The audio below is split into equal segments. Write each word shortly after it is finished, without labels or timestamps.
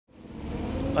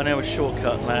I know a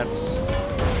shortcut, lads.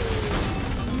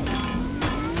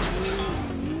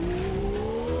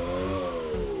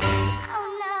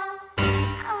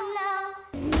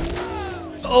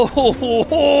 Oh, ho, ho,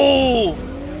 ho.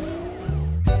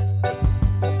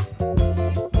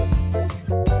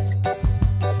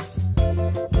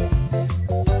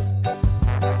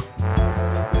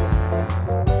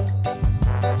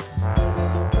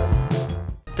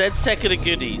 Dead second of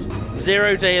goodies.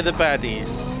 0 day of the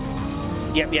baddies.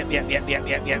 Yep.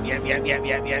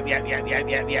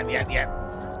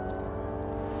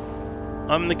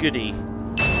 I'm the goodie.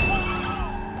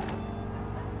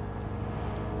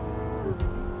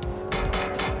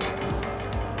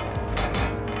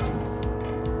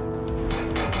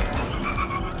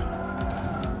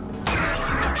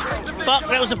 Fuck,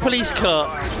 that was a police car.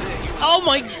 Oh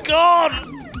my god!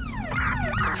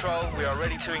 Control, we are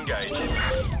ready to engage.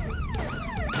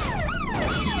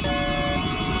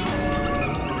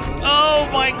 Oh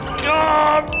my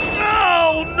god!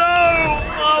 No, no!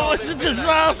 Oh, it's a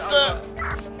disaster!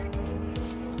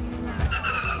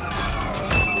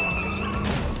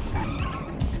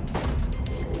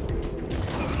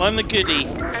 I'm the goodie.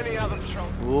 Any other patrol?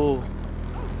 Ooh.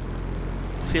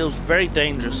 Feels very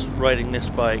dangerous riding this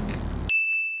bike.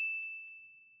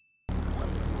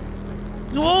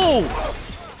 Whoa!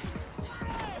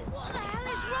 What the hell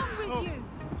is wrong with you?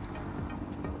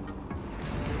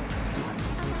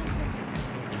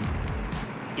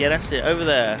 Yeah, that's it, over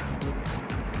there.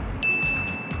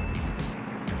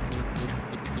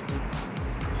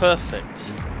 Perfect.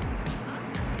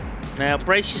 Now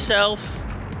brace yourself.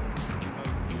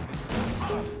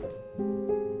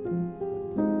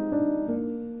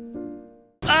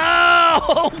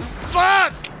 Oh,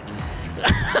 fuck!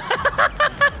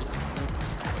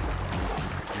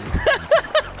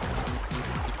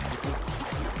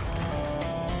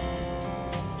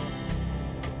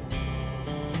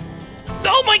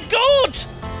 Oh my god!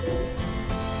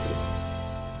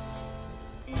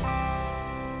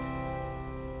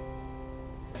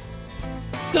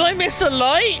 Did I miss a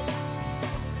light?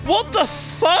 What the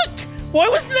fuck? Why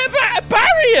wasn't there a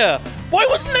barrier? Why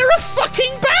wasn't there a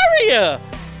fucking barrier?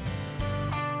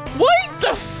 Why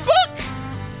the fuck?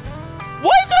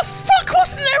 Why the fuck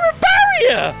wasn't there a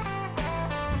barrier?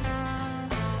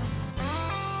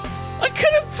 I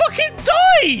could have fucking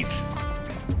died!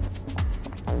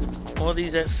 What are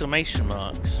these exclamation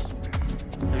marks?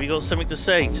 Have you got something to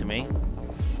say to me,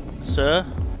 sir?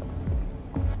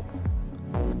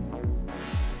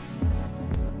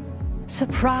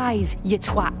 Surprise, you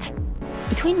twat.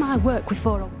 Between my work with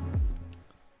 4...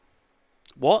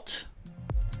 What?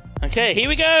 Okay, here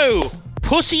we go!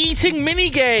 Pussy-eating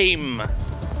minigame!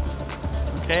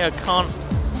 Okay, I can't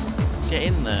get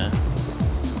in there.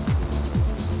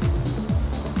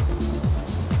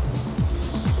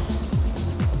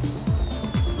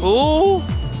 Ooh!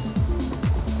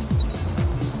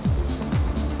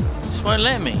 This won't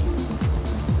let me.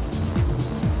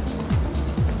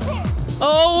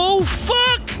 Oh,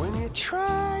 fuck! When you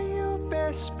try your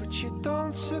best, but you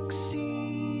don't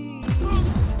succeed.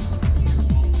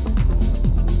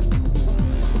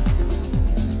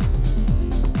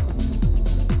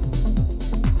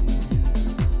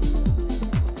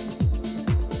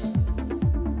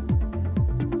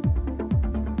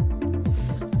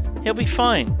 He'll be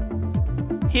fine.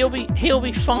 He'll be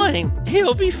fine.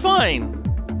 He'll be fine.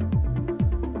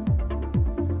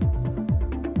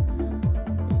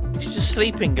 He's just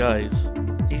sleeping, guys.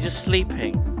 He's just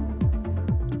sleeping.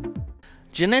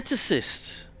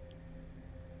 Geneticist.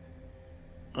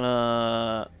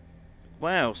 Wow,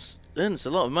 earns a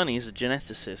lot of money as a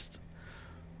geneticist.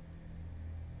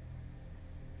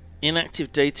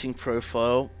 Inactive dating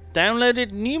profile.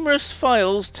 Downloaded numerous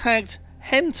files tagged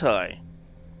hentai.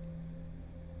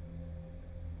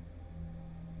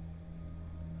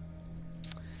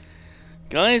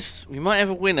 Guys, we might have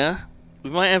a winner. We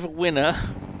might have a winner.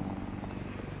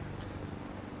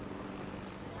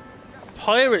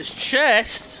 Pirate's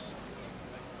chest?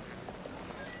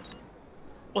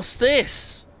 What's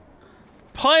this?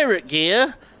 Pirate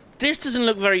gear? This doesn't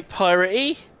look very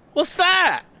piratey. What's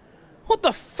that? What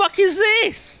the fuck is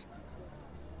this?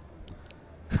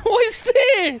 What is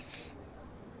this?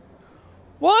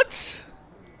 What?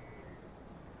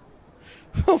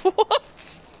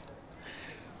 What?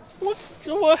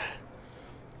 What?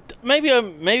 Maybe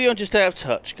I'm just out of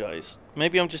touch, guys.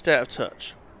 Maybe I'm just out of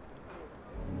touch.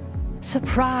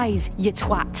 Surprise, you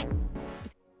twat.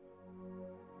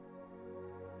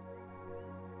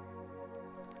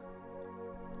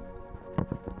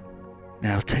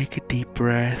 Now take a deep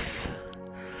breath.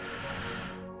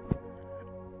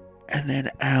 And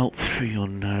then out through your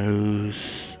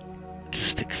nose.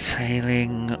 Just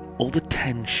exhaling all the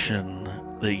tension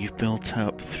that you've built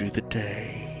up through the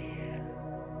day.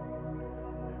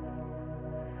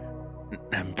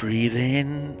 And breathe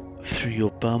in through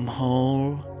your bum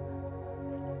hole.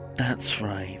 That's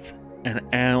right. And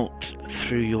out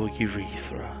through your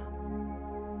urethra.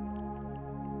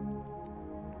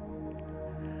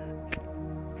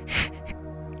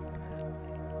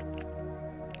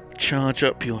 Charge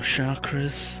up your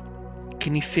chakras.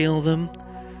 Can you feel them?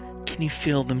 Can you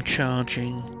feel them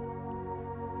charging?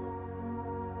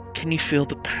 Can you feel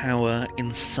the power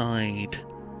inside?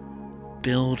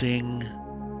 Building.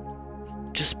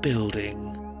 Just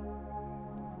building.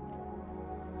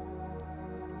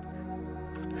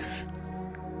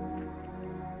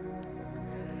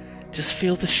 Just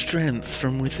feel the strength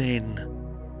from within.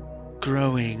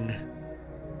 Growing.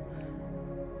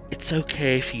 It's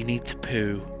okay if you need to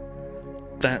poo.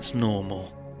 That's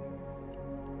normal.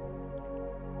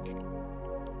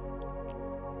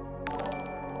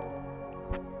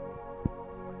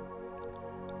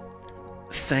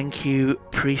 Thank you,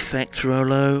 Prefect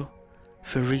Rolo,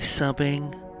 for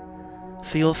resubbing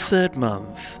for your 3rd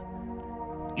month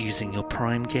using your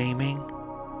Prime Gaming.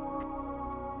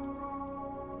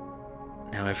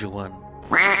 Now everyone.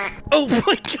 Oh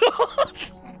my god!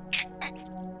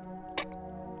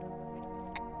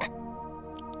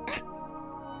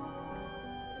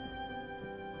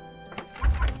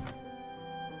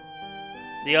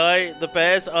 The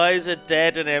bear's eyes are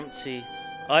dead and empty.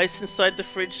 Ice inside the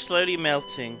fridge slowly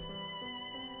melting.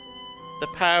 The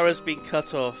power has been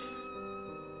cut off.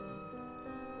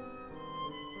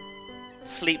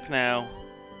 Sleep now.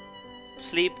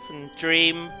 Sleep and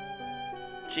dream.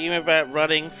 Dream about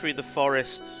running through the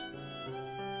forests.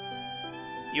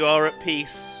 You are at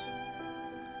peace.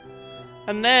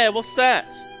 And there, what's that?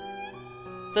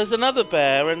 There's another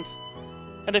bear and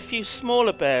a few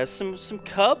smaller bears. Some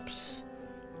cubs?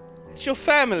 It's your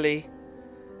family.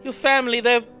 Your family,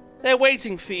 they're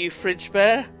waiting for you, Fridge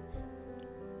Bear.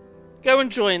 Go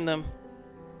and join them.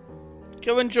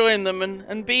 Go and join them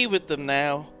and be with them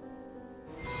now.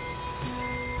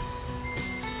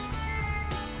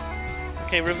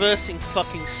 Okay, reversing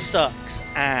fucking sucks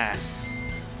ass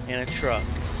in a truck.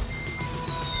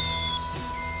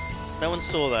 No one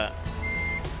saw that.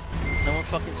 No one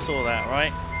fucking saw that,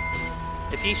 right?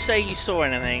 If you say you saw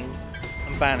anything,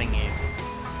 I'm banning you.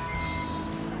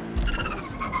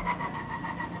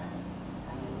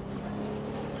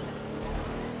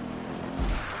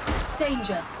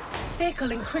 Danger.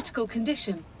 Vehicle in critical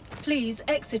condition. Please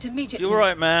exit immediately. You're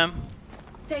right, ma'am.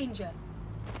 Danger.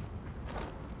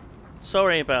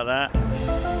 Sorry about that.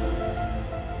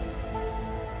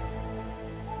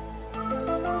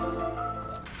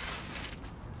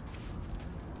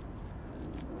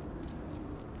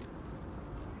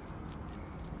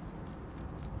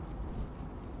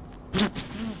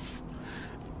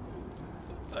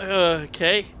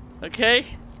 Okay.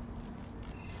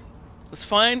 That's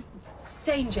fine.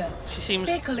 Danger. She seems...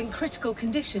 Vehicle in critical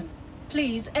condition.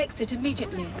 Please exit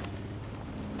immediately.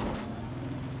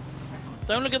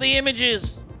 Don't look at the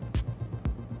images.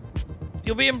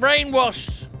 You're being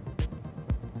brainwashed.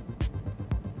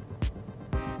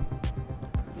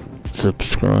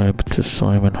 Subscribe to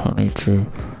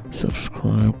SimonHoneydew.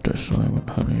 Subscribe to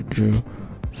SimonHoneydew.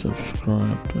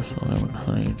 Subscribe to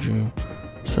SimonHoneydew.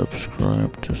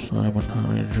 Subscribe to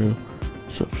SimonHoneydew.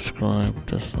 Subscribe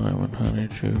to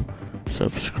SimonHoneydew.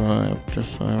 Subscribe to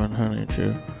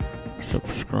SimonHoneydew.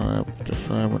 Subscribe to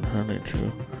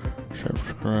SimonHoneydew.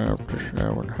 Subscribe to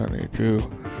SimonHoneydew.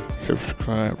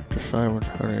 Subscribe to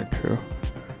SimonHoneydew.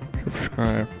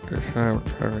 Subscribe to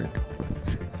SimonHoneydew.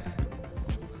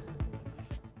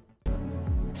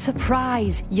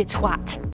 Surprise, you twat.